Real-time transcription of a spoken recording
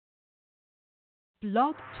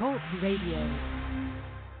Blog Talk Radio.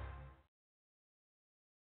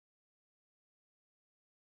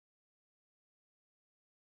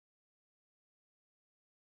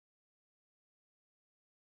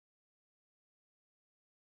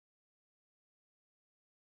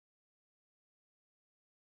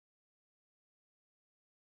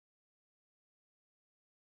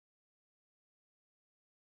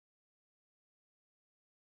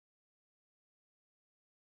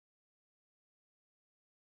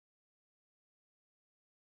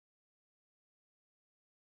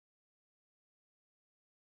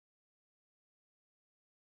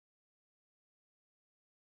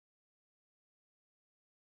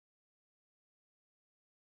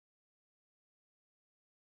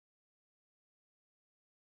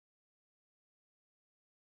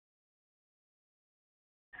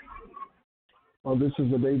 Well, this is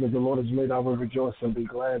the day that the Lord has made. I will rejoice and be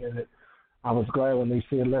glad in it. I was glad when they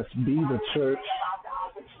said, let's be the church.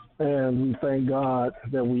 And we thank God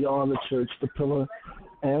that we are the church, the pillar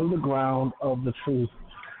and the ground of the truth.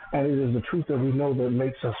 And it is the truth that we know that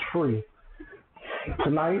makes us free.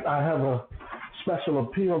 Tonight, I have a special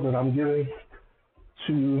appeal that I'm giving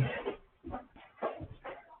to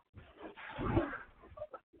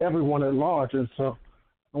everyone at large. And so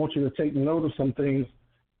I want you to take note of some things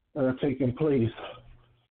that are taking place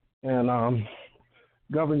and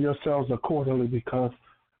govern yourselves accordingly, because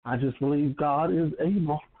I just believe God is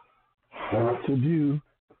able to do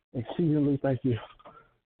exceedingly, thank you,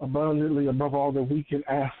 abundantly above all that we can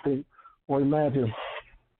ask or imagine.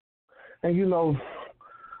 And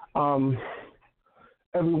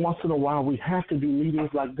every once in a while we have to do meetings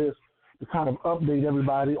like this to kind of update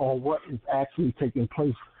everybody on what is actually taking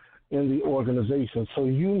place in the organization, so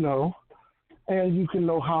and you can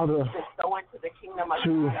know how to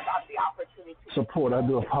support. I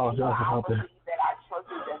do apologize about that.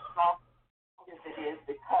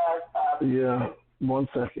 Yeah, 1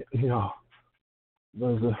 second. Yeah,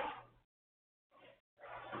 there's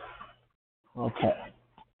okay.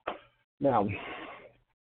 Now,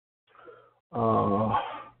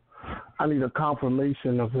 I need a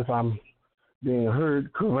confirmation of if I'm being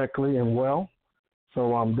heard correctly and well.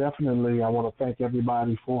 So definitely I want to thank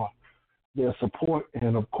everybody for their support.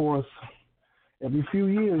 And, of course, every few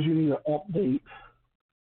years you need an update.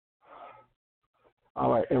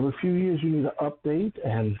 All right, every few years you need to update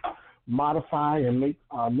and modify and make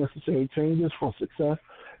necessary changes for success.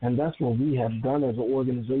 And that's what we have done as an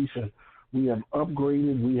organization. We have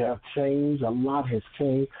upgraded. We have changed. A lot has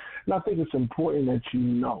changed. And I think it's important that you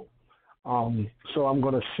know. So I'm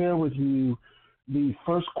going to share with you the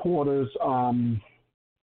first quarter's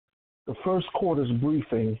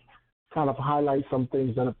briefing, kind of highlight some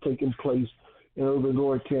things that have taken place in urban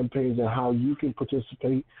glory campaigns and how you can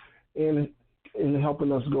participate in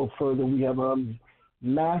helping us go further. We have a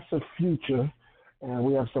massive future, and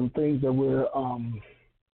we have some things that we're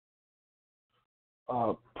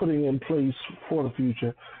putting in place for the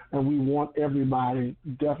future, and we want everybody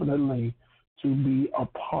definitely to be a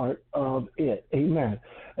part of it. Amen.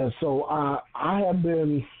 And so I have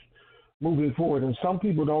been moving forward, and some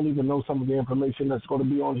people don't even know some of the information that's going to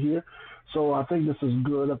be on here. So I think this is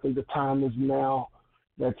good. I think the time is now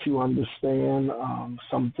that you understand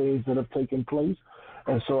some things that have taken place.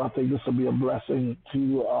 And so I think this will be a blessing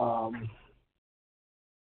to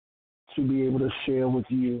be able to share with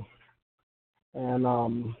you. And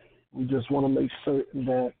we just want to make certain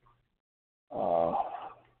that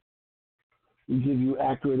we give you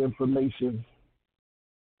accurate information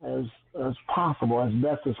as possible, as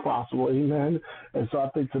best as possible. Amen. And so I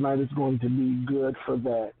think tonight is going to be good for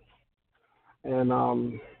that. And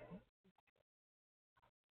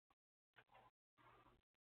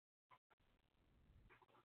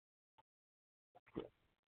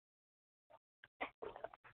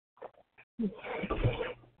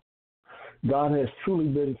God has truly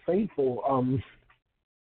been faithful.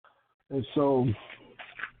 And so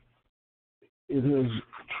it has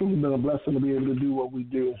truly been a blessing to be able to do what we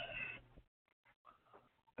do.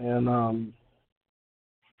 And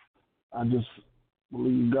I just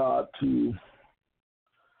believe God to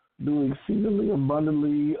do exceedingly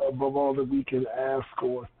abundantly above all that we can ask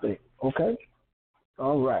or think. Okay?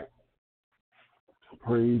 All right.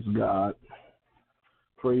 Praise God.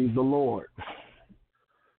 Praise the Lord.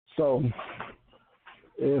 So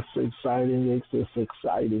it's exciting. It's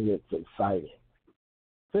exciting. It's exciting.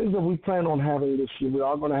 Things that we plan on having this year, we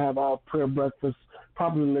are going to have our prayer breakfast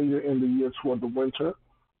probably later in the year toward the winter.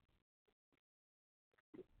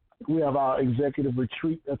 We have our executive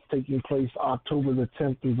retreat that's taking place October the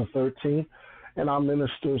 10th through the 13th, and our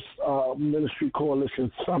ministry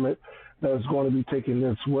coalition summit that is going to be taking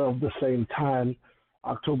as well at the same time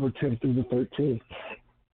October 10th through the 13th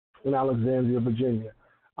in Alexandria, Virginia.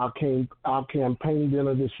 Our campaign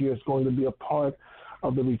dinner this year is going to be a part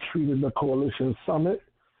of the Retreat in the Coalition Summit.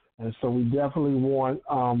 And so we definitely want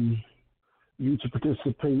you to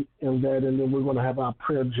participate in that. And then we're going to have our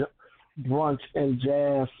brunch and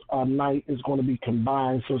jazz night is going to be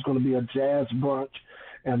combined. So it's going to be a jazz brunch,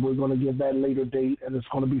 and we're going to give that later date, and it's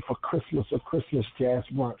going to be for Christmas, a Christmas jazz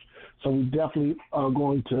brunch. So we definitely are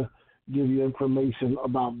going to give you information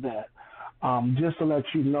about that. Just to let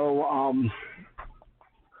you know,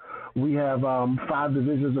 we have 5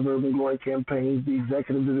 divisions of Urban Glory campaigns: the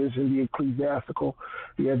executive division, the ecclesiastical,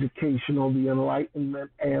 the educational, the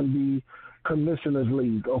enlightenment, and the commissioners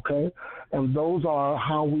league, okay? And those are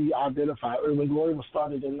how we identify. Urban Glory was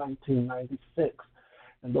started in 1996.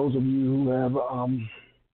 And those of you who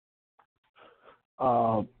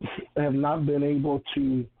have not been able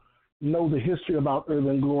to know the history about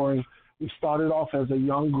Urban Glory, we started off as a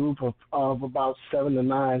young group of about 7 to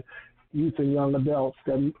 9 youth and young adults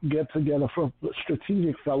that get together for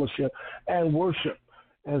strategic fellowship and worship.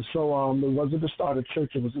 And so it wasn't the start of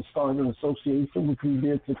church, it was the start of an association, which we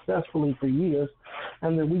did successfully for years.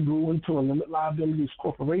 And then we grew into a limited liabilities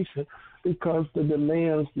corporation because the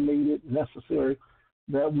demands made it necessary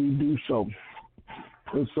that we do so.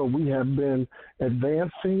 And so we have been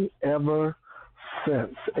advancing ever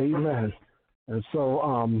since. Amen. And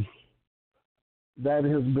so that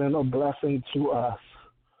has been a blessing to us.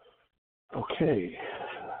 Okay.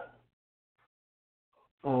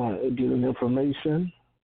 Getting information.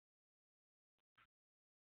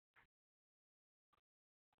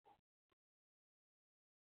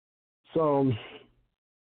 So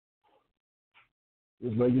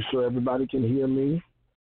just making sure everybody can hear me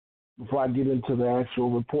before I get into the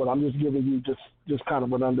actual report. I'm just giving you just kind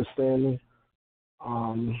of an understanding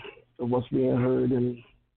of what's being heard. And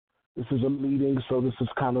this is a meeting, so this is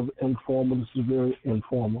kind of informal. This is very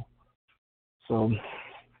informal. So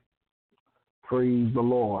praise the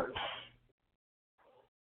Lord.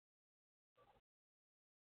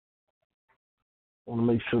 I want to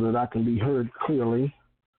make sure that I can be heard clearly.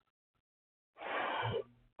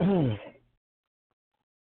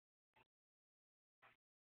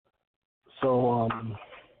 So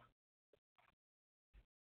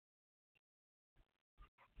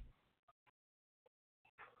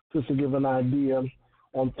just to give an idea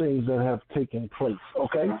on things that have taken place.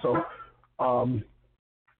 Okay, so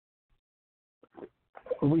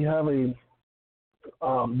we have the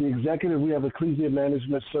executive, we have Ecclesia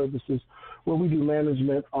Management Services, where we do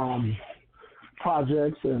management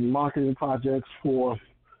projects and marketing projects for,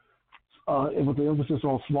 with the emphasis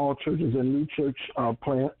on small churches and new church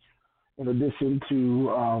plants, in addition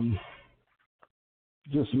to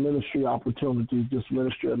just ministry opportunities, just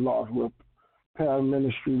ministry at large. We're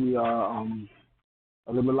para-ministry. We are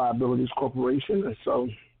a limited liabilities corporation, and so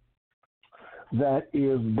that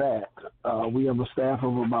is that. We have a staff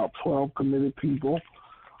of about 12 committed people,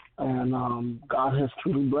 and God has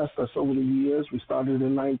truly blessed us over the years. We started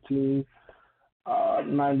in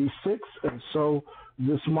 1996, and so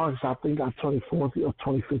this marks, I think, our 24th or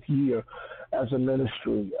 25th year as a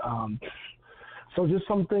ministry. So just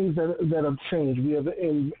some things that have changed. We have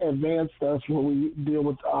advanced us where we deal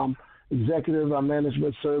with executive, our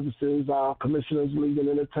management services, our commissioners, league and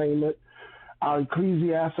entertainment, our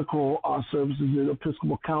ecclesiastical services, the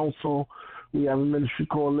Episcopal Council. We have a ministry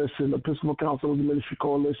coalition. The Episcopal Council is a ministry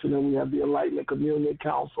coalition, and we have the Enlightenment Communion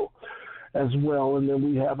Council as well. And then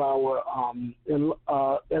we have our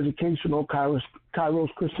educational, Kairos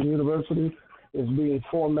Christian University is being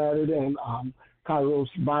formatted, and Kairos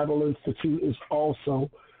Bible Institute is also.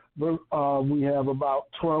 We have about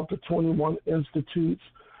 12 to 21 institutes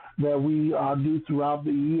that we do throughout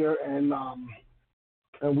the year, and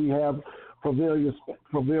we have for various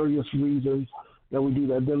reasons that we do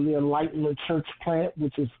that. Then the Enlightenment Church Plant,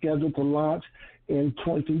 which is scheduled to launch in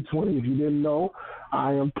 2020. If you didn't know,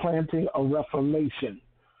 I am planting a reformation,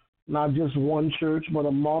 not just one church, but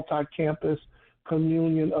a multi-campus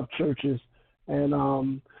communion of churches,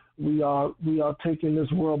 and we are taking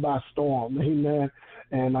this world by storm. Amen.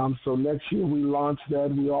 And so next year we launch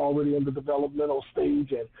that. We're already in the developmental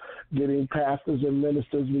stage and getting pastors and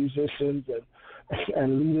ministers, musicians,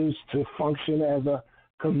 and leaders to function as a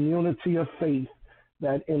community of faith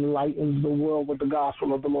that enlightens the world with the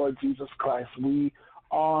gospel of the Lord Jesus Christ. We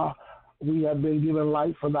have been given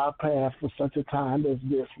light for our path for such a time as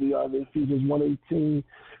this. We are the Ephesians 1:18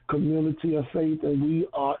 community of faith, and we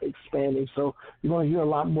are expanding. So you're going to hear a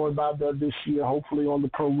lot more about that this year. Hopefully on the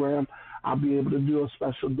program, I'll be able to do a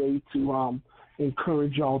special day to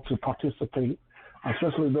encourage y'all to participate,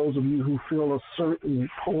 especially those of you who feel a certain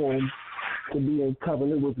pull to be in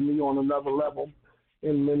covenant with me on another level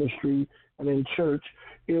in ministry and in church.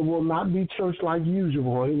 It will not be church like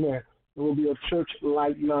usual, amen. It will be a church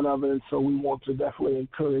like none other, and so we want to definitely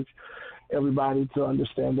encourage everybody to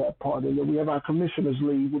understand that part. And then we have our Commissioners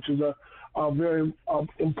League, which is a very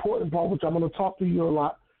important part, which I'm going to talk to you a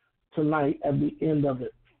lot tonight at the end of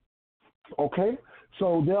it. Okay?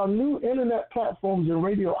 So there are new internet platforms and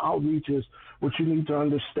radio outreaches which you need to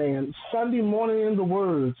understand. Sunday morning in the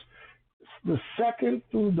words, the second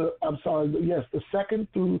through the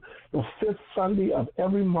fifth Sunday of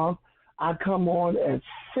every month, I come on at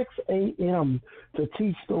 6 a.m. to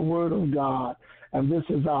teach the Word of God, and this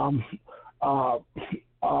is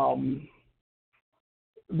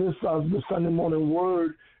the Sunday morning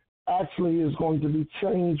Word actually is going to be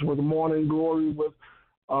changed with Morning Glory with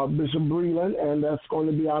Bishop Breland, and that's going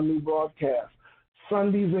to be our new broadcast.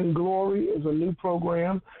 Sundays in Glory is a new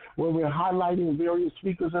program where we're highlighting various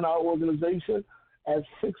speakers in our organization at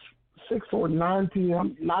 9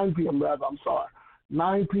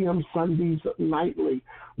 p.m. Sundays nightly.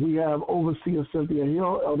 We have Overseer Cynthia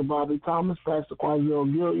Hill, Elder Bobby Thomas, Pastor Quazell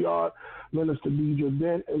Gilliard, Minister Deidre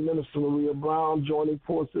Dent, and Minister Maria Brown joining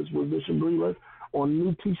forces with Bishop Breland on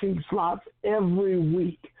new teaching slots every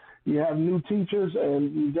week. You have new teachers,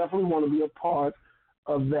 and you definitely want to be a part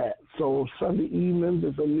of that. So Sunday evenings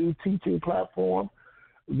is a new teaching platform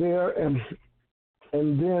there, and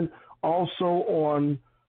then also on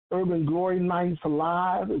Urban Glory Nights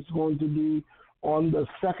Live, it's going to be on the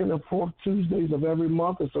second and fourth Tuesdays of every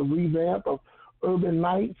month. It's a revamp of Urban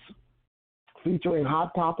Nights featuring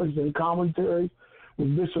hot topics and commentaries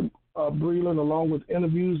with Bishop Breland, along with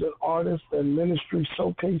interviews and artists and ministry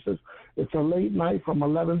showcases. It's a late night from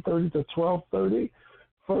 11:30 to 12:30.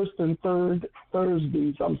 First and third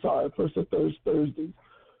Thursdays.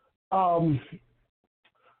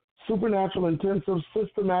 Supernatural Intensive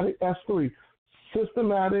Systematic S3.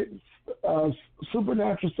 Supernatural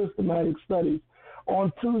Systematic Studies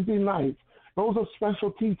on Tuesday nights. Those are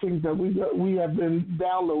special teachings that we have been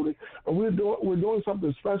downloading, and we're doing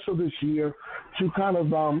something special this year to kind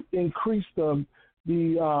of increase the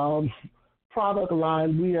product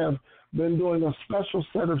line. We have been doing a special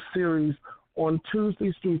set of series on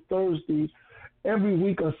Tuesdays through Thursdays, every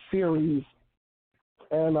week a series.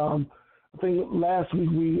 And I think last week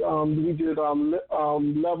we did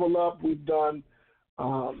Level Up. We've done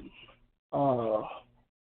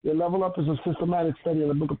Level Up is a systematic study in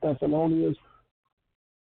the book of Thessalonians.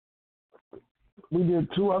 We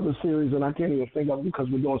did two other series, and I can't even think of them because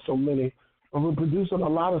we're doing so many. But we're producing a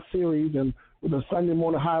lot of series, and with the Sunday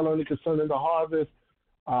morning high learning concerning the harvest,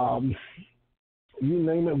 you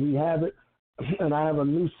name it, we have it. And I have a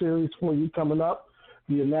new series for you coming up,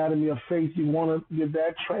 The Anatomy of Faith. You want to get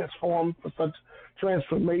that transformed for such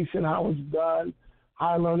transformation, how it's done.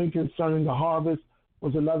 High learning concerning the harvest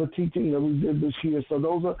was another teaching that we did this year. So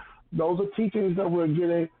those are teachings that we're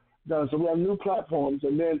getting done. So we have new platforms.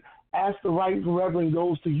 And then Ask the Right Reverend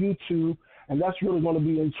goes to YouTube, and that's really going to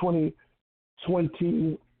be in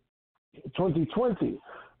 2020.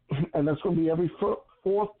 And that's going to be every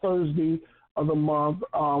fourth Thursday of the month,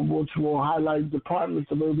 which will highlight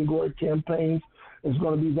departments of Urban Glory campaigns. It's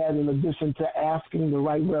going to be that in addition to asking the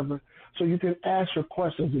right reverend. So you can ask your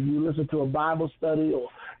questions if you listen to a Bible study or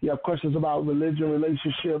you have questions about religion,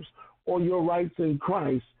 relationships, or your rights in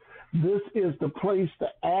Christ. This is the place to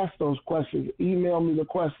ask those questions. Email me the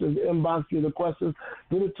questions, inbox me the questions,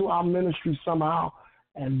 get it to our ministry somehow,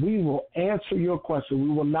 and we will answer your question. We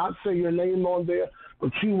will not say your name on there,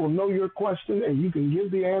 but you will know your question, and you can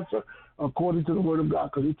give the answer according to the Word of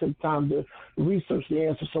God, because we take time to research the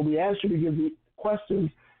answer. So we ask you to give the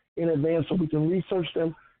questions in advance so we can research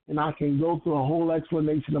them, and I can go through a whole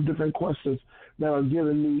explanation of different questions that are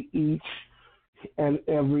given me each and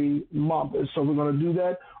every month. And so we're going to do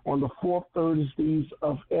that on the fourth Thursdays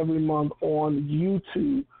of every month on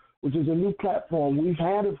YouTube, which is a new platform. We've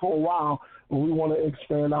had it for a while, but we want to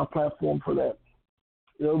expand our platform for that.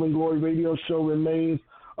 The Urban Glory Radio Show remains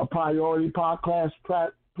a priority podcast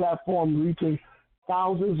platform reaching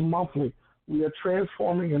thousands monthly. We are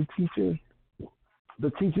transforming and teaching the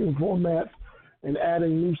teaching formats and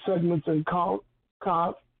adding new segments and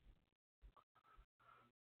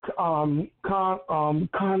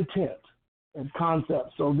content and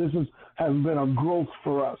concepts. So this has been a growth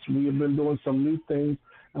for us. We have been doing some new things,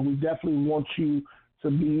 and we definitely want you to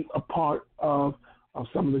be a part of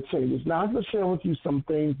some of the changes. Now, I'm going to share with you some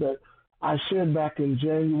things that I shared back in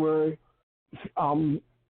January,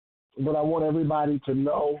 but I want everybody to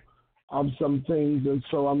know some things, and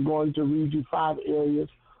so I'm going to read you 5 areas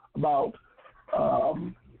about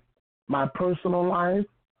my personal life,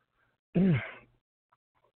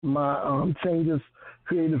 my changes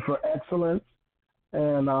created for excellence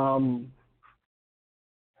and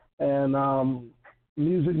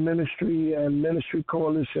music ministry and ministry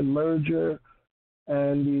coalition merger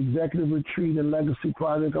and the executive retreat and legacy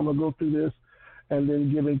project. I'm gonna go through this, and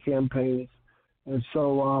then giving campaigns. And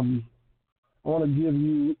so I want to give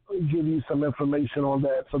you some information on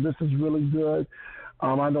that. So this is really good.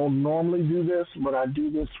 I don't normally do this, but I do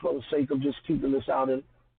this for the sake of just keeping this out in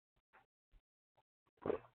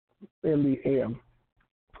the air.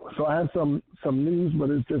 So I have some news, but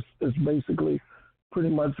it's basically pretty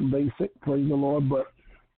much basic. Praise the Lord.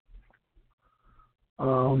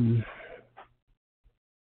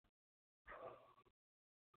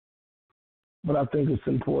 But I think it's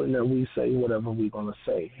important that we say whatever we're going to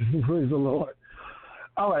say. Praise the Lord.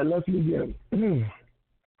 All right, let's begin.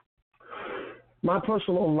 My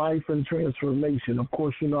personal life and transformation. Of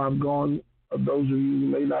course, you know I've gone. Those of you who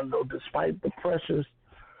may not know, despite the pressures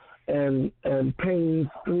and pain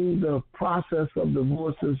through the process of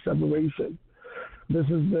divorce and separation, this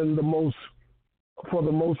has been for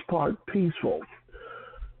the most part, peaceful.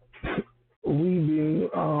 We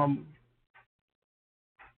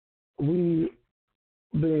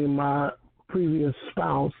being my previous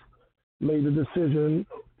spouse, made a decision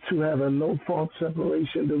to have a no-fault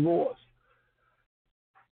separation divorce.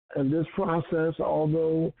 And this process,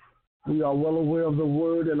 although we are well aware of the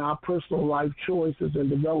word and our personal life choices and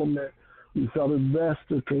development, we felt it best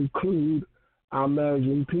to conclude our marriage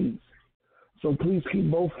in peace. So please keep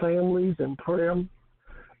both families in prayer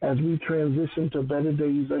as we transition to better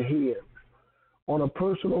days ahead. On a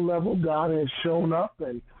personal level, God has shown up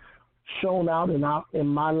and shown out in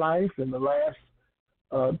my life in the last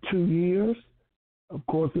 2 years. Of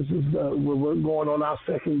course, this is we're going on our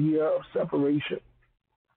second year of separation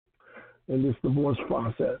in this divorce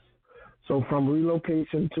process. So from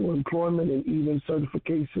relocation to employment and even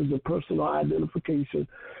certifications of personal identification,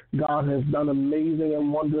 God has done amazing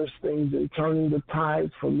and wondrous things in turning the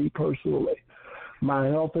tides for me personally. My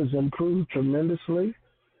health has improved tremendously,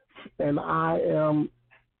 and I am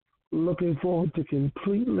looking forward to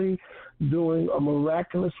completely doing a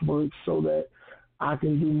miraculous work so that I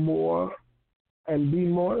can do more and be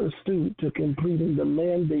more astute to completing the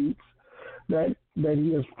mandates that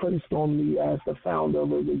he has placed on me as the founder of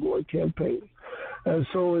the Glory Campaign. And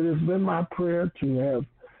so it has been my prayer to have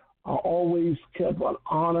always kept an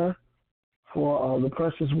honor for the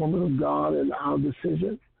precious woman of God and our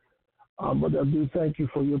decision. But I do thank you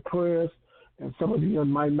for your prayers. And some of you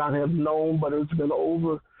might not have known, but it's been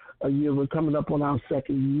over a year. We're coming up on our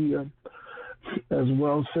second year as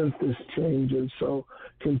well since this change. And so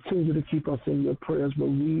continue to keep us in your prayers. But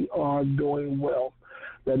we are doing well.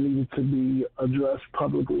 That needed to be addressed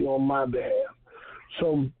publicly on my behalf.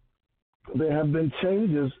 So there have been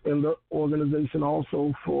changes in the organization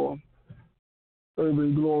also for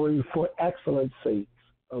Urban Glory for excellence sake.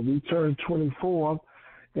 We turned 24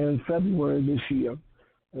 in February this year.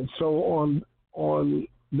 And so on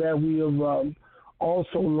that we have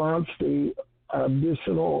also launched a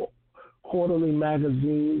additional quarterly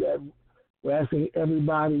magazine that we're asking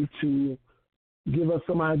everybody to give us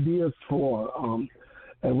some ideas for.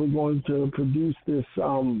 And we're going to produce this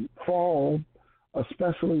fall,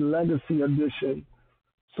 especially Legacy Edition,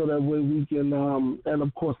 so that way we can, and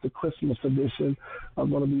of course the Christmas edition are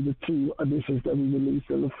going to be the two editions that we release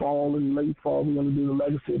in the fall and late fall. We're going to do the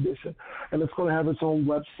Legacy Edition, and it's going to have its own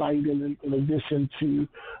website in addition to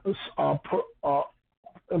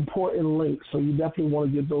important links. So you definitely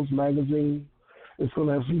want to get those magazines. It's going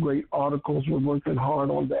to have some great articles. We're working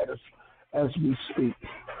hard on that as we speak.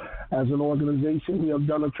 As an organization, we have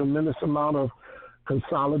done a tremendous amount of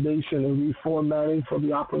consolidation and reformatting for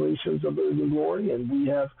the operations of Urban Glory, and we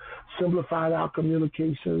have simplified our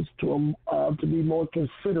communications to be more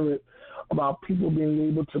considerate about people being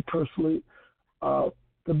able to personally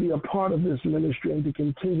to be a part of this ministry and to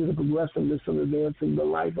continue to progress in this and advancing the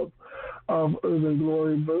life of Urban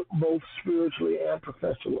Glory, both spiritually and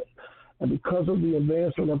professionally. And because of the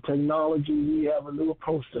advancement of technology, we have a new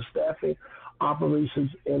approach to staffing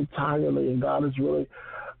operations entirely, and God is really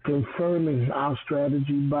confirming our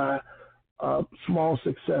strategy by small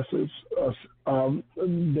successes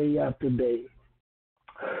day after day.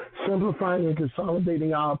 Simplifying and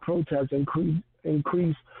consolidating our approach has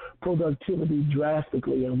increased productivity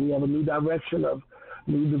drastically, and we have a new direction of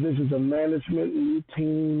new divisions of management, new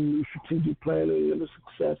team, new strategic planning, and the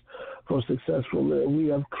success for successful living. We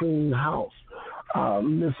have clean house.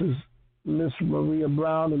 Miss Maria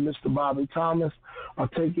Brown and Mr. Bobby Thomas are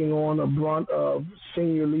taking on a brunt of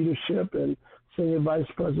senior leadership and senior vice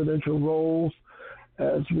presidential roles,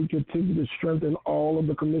 as we continue to strengthen all of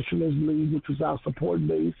the Commissioners League, which is our support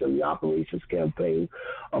base, and the operations campaign.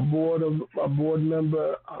 A board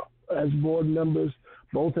member, as board members,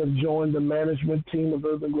 both have joined the management team of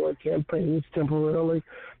Urban Glory Campaigns temporarily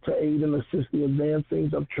to aid and assist the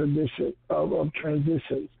advancing of transitions.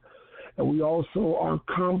 And we also are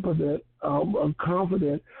confident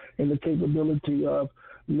in the capability of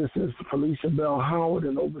Mrs. Felicia Bell Howard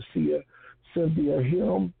and Overseer Cynthia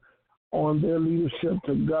Hill on their leadership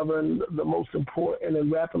to govern the most important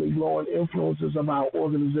and rapidly growing influences of our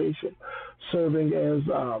organization, serving as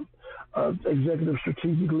executive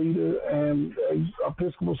strategic leader and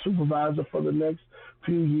Episcopal supervisor for the next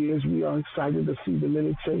few years. We are excited to see the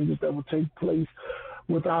many changes that will take place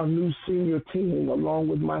with our new senior team, along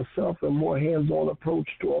with myself, a more hands-on approach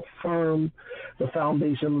to affirm the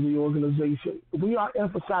foundation of the organization. We are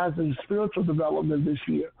emphasizing spiritual development this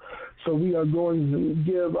year, so we are going to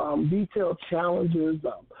give detailed challenges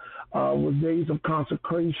with days of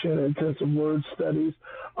consecration, intensive word studies,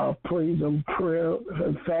 praise and prayer,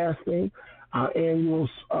 and fasting, annual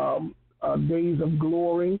days of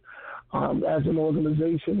glory. As an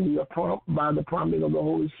organization, we are by the prompting of the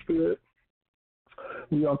Holy Spirit.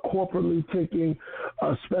 We are corporately taking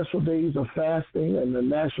special days of fasting and the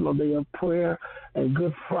National Day of Prayer and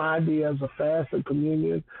Good Friday as a fast and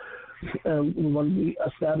communion. And we're going to be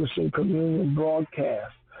establishing communion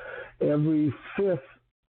broadcast every fifth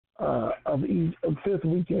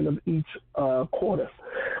weekend of each quarter.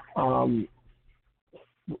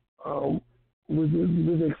 With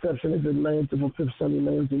the exception if it lands if a fifth Sunday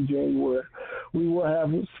lands in January. We will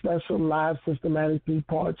have special live systematic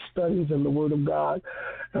three-part studies in the Word of God,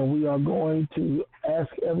 and we are going to ask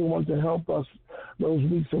everyone to help us those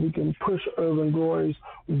weeks so we can push Urban Glory's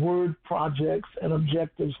word projects and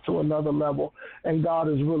objectives to another level, and God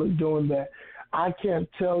is really doing that. I can't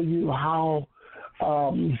tell you how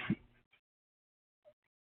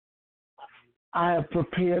I have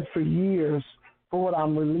prepared for years for what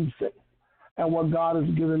I'm releasing. And what God has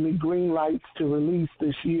given me green lights to release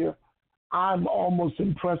this year. I'm almost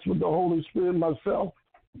impressed with the Holy Spirit myself.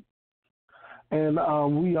 And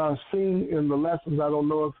we are seeing in the lessons, I don't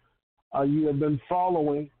know if you have been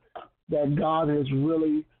following, that God has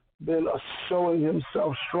really been showing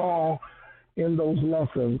himself strong in those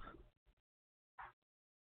lessons.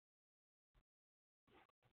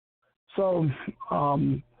 So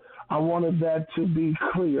I wanted that to be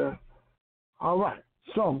clear. All right.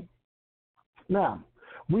 So now,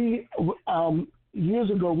 we years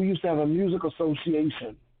ago, we used to have a music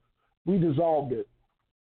association. We dissolved it.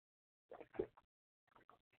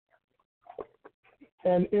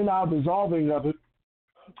 And in our dissolving of it,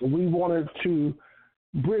 we wanted to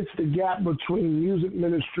bridge the gap between music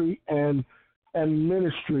ministry and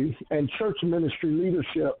ministry and church ministry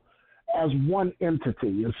leadership as one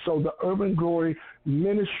entity. And so the Urban Glory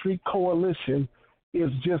Ministry Coalition is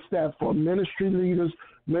just that, for ministry leaders,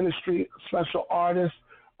 ministry special artists,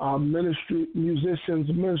 ministry musicians,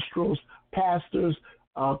 minstrels, pastors,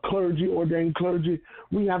 clergy, ordained clergy.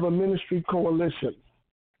 We have a ministry coalition.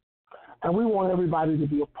 And we want everybody to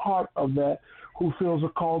be a part of that who feels a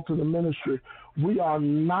call to the ministry. We are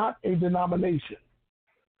not a denomination.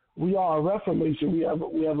 We are a reformation. We have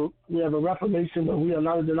a reformation, but we are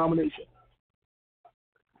not a denomination.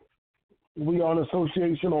 We are an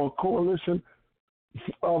association or a coalition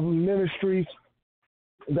of ministries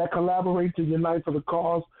that collaborate to unite for the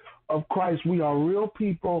cause of Christ. We are real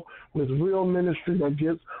people with real ministry that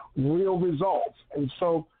gets real results. And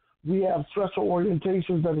so we have special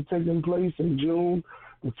orientations that are taking place in June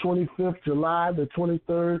the 25th, July the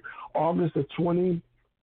 23rd, August the 27th,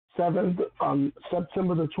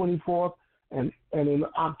 September the 24th, and in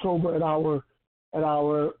October at our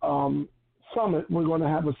summit, we're going to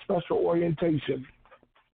have a special orientation.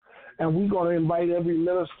 And we're going to invite every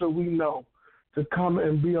minister we know to come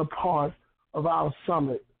and be a part of our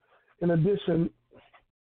summit. In addition,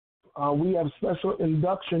 we have special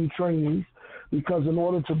induction trainings, because in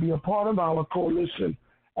order to be a part of our coalition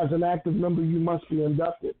as an active member, you must be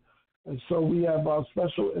inducted. And so we have our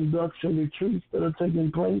special induction retreats that are taking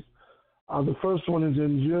place. The first one is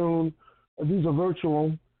in June. These are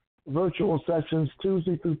virtual sessions,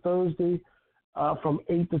 Tuesday through Thursday, from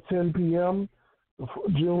 8 to 10 p.m.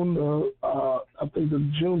 June, I think the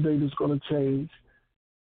June date is going to change.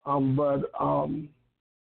 But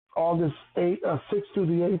August 6th through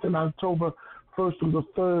the 8th and October 1st through the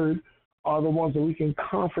 3rd are the ones that we can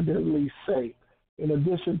confidently say. In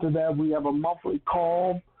addition to that, we have a monthly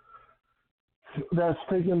call that's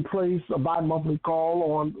taking place, a bi-monthly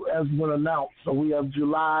call as when announced. So we have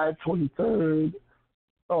July 23rd.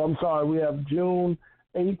 We have June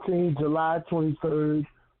 18th, July 23rd,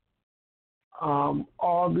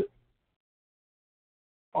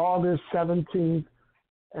 August 17th,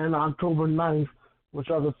 and October 9th, which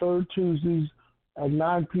are the third Tuesdays at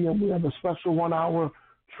 9 p.m. We have a special 1 hour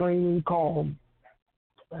training call,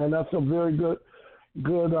 and that's a very good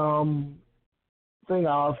thing.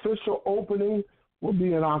 Our official opening will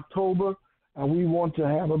be in October, and we want to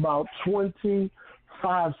have about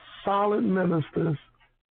 25 solid ministers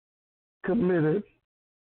committed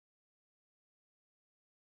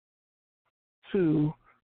to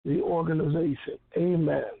the organization.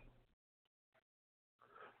 Amen.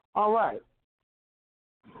 All right.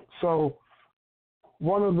 So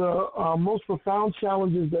one of the most profound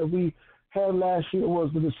challenges that we had last year was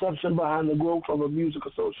the deception behind the growth of a music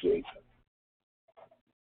association.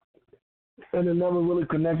 And it never really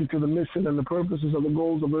connected to the mission and the purposes of the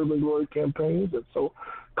goals of Urban Glory campaigns. And so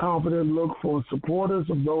confident look for supporters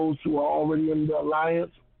of those who are already in the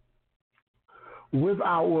alliance with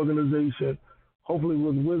our organization. Hopefully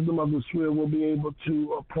with wisdom of the Spirit, we'll be able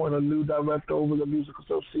to appoint a new director over the music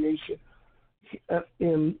association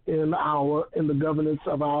in the governance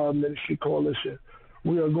of our ministry coalition.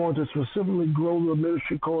 We are going to specifically grow the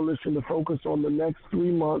ministry coalition to focus on the next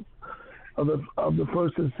 3 months of the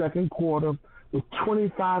first and second quarter with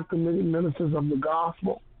 25 committed ministers of the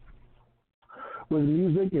gospel, with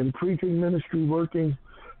music and preaching ministry working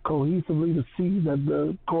cohesively to see that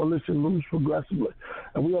the coalition moves progressively.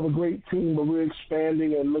 And we have a great team, but we're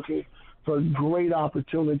expanding and looking for great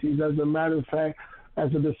opportunities. As a matter of fact,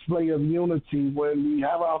 as a display of unity, when we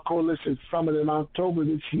have our coalition summit in October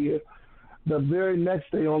this year, the very next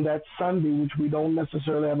day on that Sunday, which we don't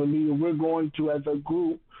necessarily have a meeting, we're going to, as a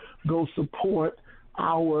group, go support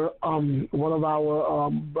our one of our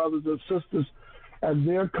brothers and sisters at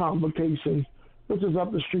their convocation, which is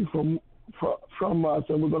up the street from us,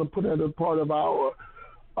 and we're going to put it as part of our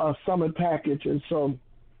summit package. And so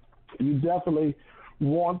you definitely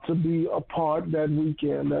want to be a part that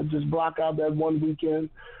weekend. Just block out that one weekend.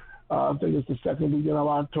 I think it's the second weekend of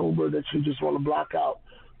October that you just want to block out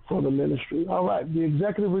for the ministry. All right, the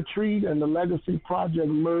executive retreat and the legacy project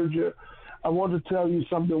merger. I want to tell you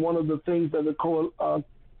something. One of the things that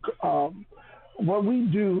what we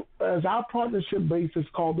do as our partnership base is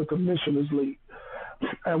called the Commissioners League.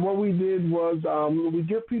 And what we did was we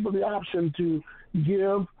give people the option to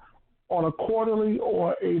give on a quarterly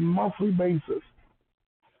or a monthly basis.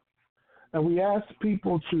 And we ask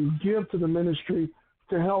people to give to the ministry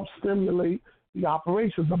to help stimulate the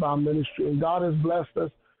operations of our ministry. And God has blessed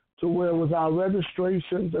us to where with our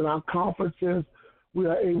registrations and our conferences, we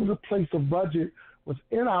are able to place a budget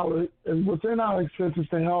within our expenses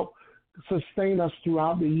to help sustain us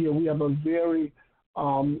throughout the year. We have a very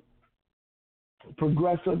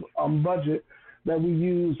progressive budget that we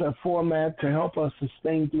use, a format to help us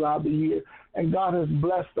sustain throughout the year. And God has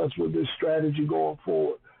blessed us with this strategy going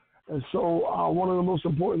forward. And so one of the most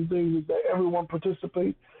important things is that everyone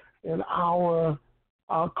participate in our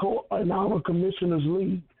Commissioners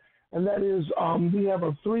League. And that is we have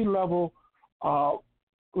a 3 levels of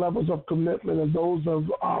commitment, and those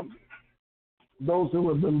who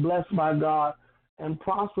have been blessed by God and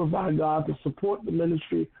prospered by God to support the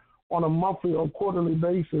ministry on a monthly or quarterly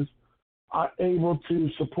basis are able to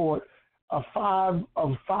support a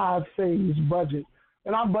 5-phase budget.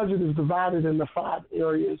 And our budget is divided into 5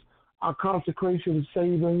 areas: our consecration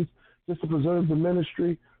savings, just to preserve the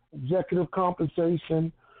ministry; executive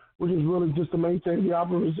compensation, which is really just to maintain the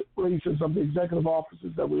operations of the executive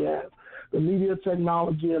offices that we have; the media,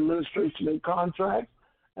 technology, administration, and contracts;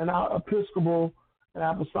 and our Episcopal and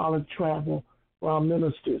apostolic travel for our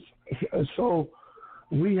ministers. And so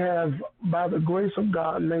we have, by the grace of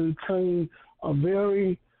God, maintained a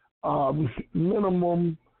very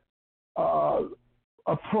minimum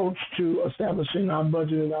approach to establishing our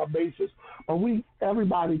budget and our basis. But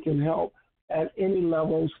everybody can help at any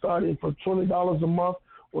level, starting for $20 a month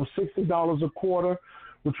or $60 a quarter,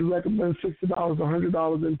 which we recommend $60,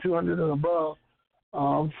 $100, and $200 and above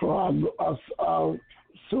for our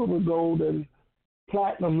silver, gold, and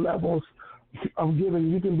platinum levels of giving.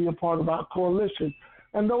 You can be a part of our coalition,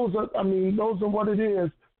 and those are what it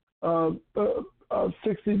is: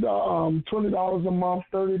 $20 a month,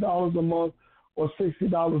 $30 a month, or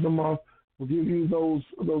 $60 a month. We'll give you those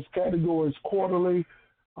categories quarterly,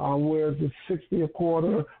 where it's $60 a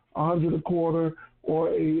quarter, $100 a quarter, or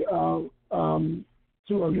a $200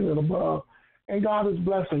 and above. And God is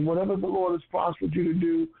blessing. Whatever the Lord has prospered you to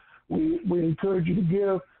do, we encourage you to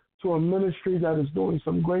give to a ministry that is doing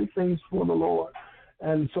some great things for the Lord.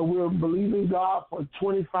 And so we're believing God for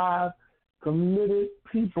 25 committed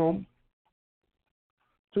people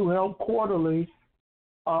to help quarterly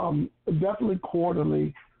definitely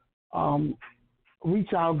quarterly um,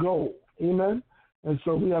 reach our goal. Amen. And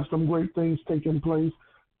so we have some great things taking place,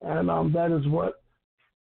 and that is what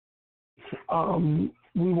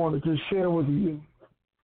we wanted to share with you.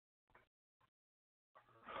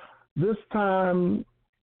 This time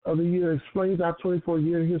of the year explains our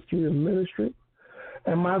 24-year history of ministry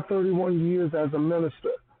and my 31 years as a minister.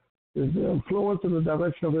 Is the influence and the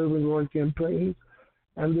direction of Urban Glory campaigns,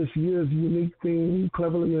 and this year's unique theme,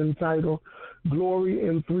 cleverly entitled Glory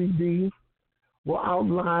in 3D, will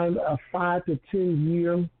outline a 5 to 10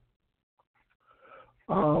 year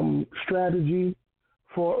strategy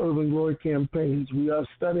for Urban Glory campaigns. We are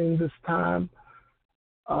studying this time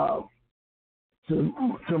uh,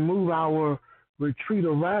 to move our retreat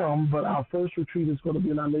around, but our first retreat is going to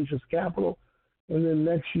be in our nation's capital, and then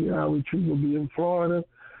next year our retreat will be in Florida,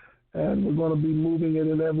 and we're going to be moving it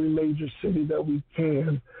in every major city that we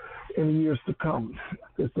can in years to come.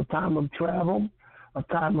 It's a time of travel, a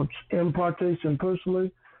time of impartation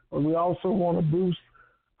personally, but we also want to boost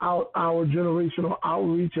out our generational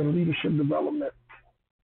outreach and leadership development,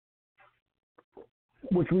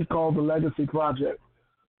 which we call the Legacy Project.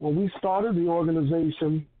 When we started the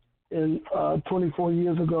organization in 24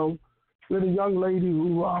 years ago, we had a young lady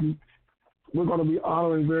who we're going to be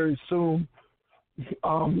honoring very soon,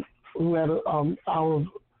 who had our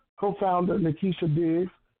co-founder, Nikisha Diggs.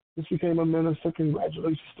 This became a minister.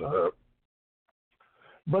 Congratulations to her.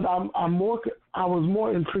 But I was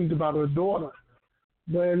more intrigued about her daughter.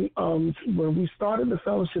 When we started the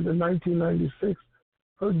fellowship in 1996,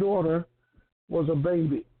 her daughter was a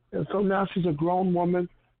baby. And so now she's a grown woman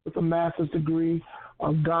with a master's degree,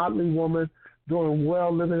 a godly woman, doing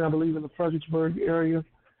well, living, I believe, in the Fredericksburg area.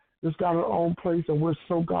 Just got her own place, and we're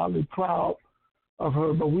so godly proud of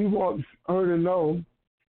her. But we want her to know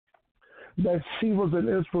that she was an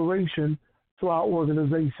inspiration to our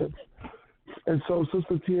organization. And so,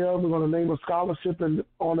 Sister Tia, we're going to name a scholarship in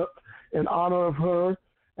honor of her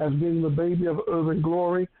as being the baby of Urban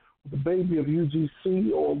Glory, the baby of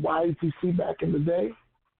UGC or YTC back in the day.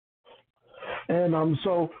 And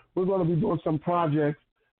so we're going to be doing some projects.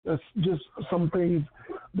 That's just some things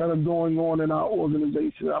that are going on in our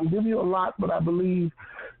organization. I'm giving you a lot, but I believe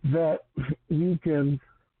that you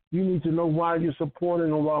need to know why you're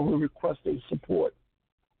supporting or why we're requesting support.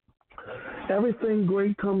 Everything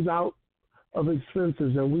great comes out of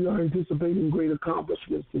expenses, and we are anticipating great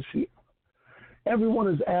accomplishments this year. Everyone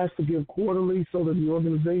is asked to give quarterly so that the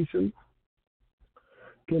organization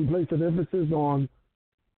can place an emphasis on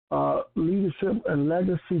leadership and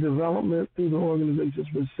legacy development through the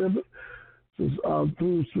organization,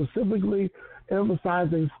 through specifically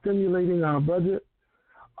emphasizing stimulating our budget.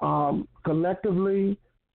 Collectively,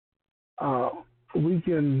 we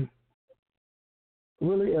can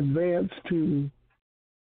really advance to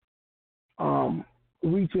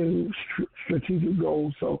reaching strategic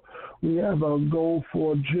goals. So we have a goal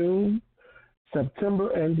for June, September,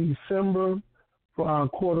 and December for our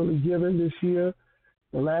quarterly giving this year.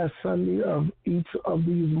 The last Sunday of each of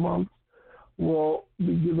these months will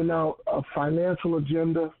be giving out a financial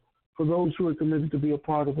agenda for those who are committed to be a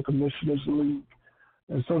part of the Commissioners League.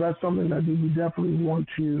 And so that's something that we definitely want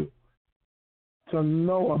you to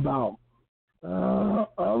know about.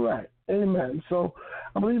 All right. Amen. So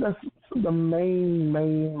I believe that's the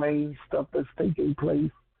main stuff that's taking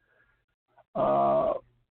place.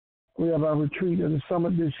 We have our retreat in the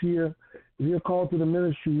summit this year. If you're called to the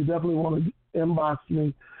ministry, you definitely want to inbox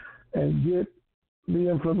me and get the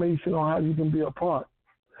information on how you can be a part.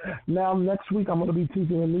 Now, next week, I'm going to be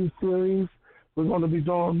teaching a new series. We're going to be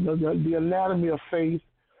doing the anatomy of faith,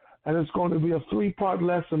 and it's going to be a 3-part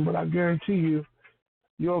lesson, but I guarantee you,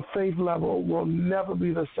 your faith level will never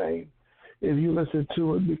be the same if you listen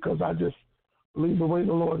to it, because I just believe the way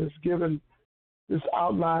the Lord has given this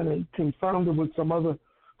outline and confirmed it with some other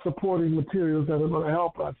supporting materials that are going to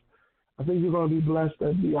help us. I think you're going to be blessed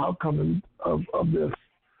at the outcome of this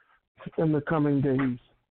in the coming days.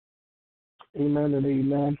 Amen and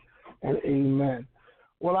amen and amen.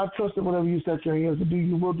 Well, I trust that whatever you set your hands to do,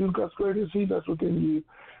 you will do, because greater is He that's within you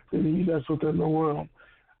than He that's within the world.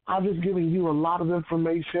 I've just given you a lot of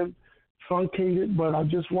information, truncated, but I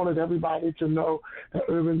just wanted everybody to know that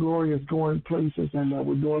Urban Glory is going places and that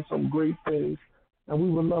we're doing some great things, and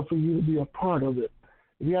we would love for you to be a part of it.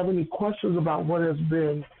 If you have any questions about what has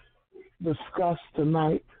been discussed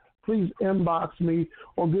tonight, please inbox me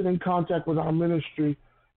or get in contact with our ministry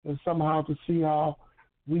and somehow to see how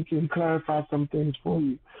we can clarify some things for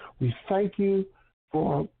you. We thank you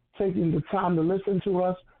for taking the time to listen to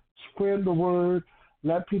us, spread the word,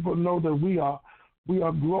 let people know that we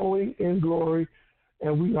are growing in glory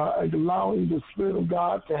and we are allowing the Spirit of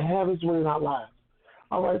God to have His way in our lives.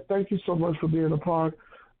 All right, thank you so much for being a part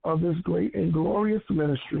of this great and glorious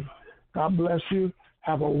ministry. God bless you.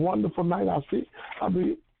 Have a wonderful night. I'll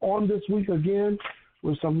be on this week again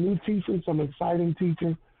with some new teaching, some exciting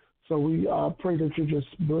teaching. So we pray that you're just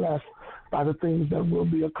blessed by the things that will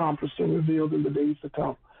be accomplished and revealed in the days to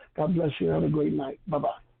come. God bless you. Have a great night. Bye-bye.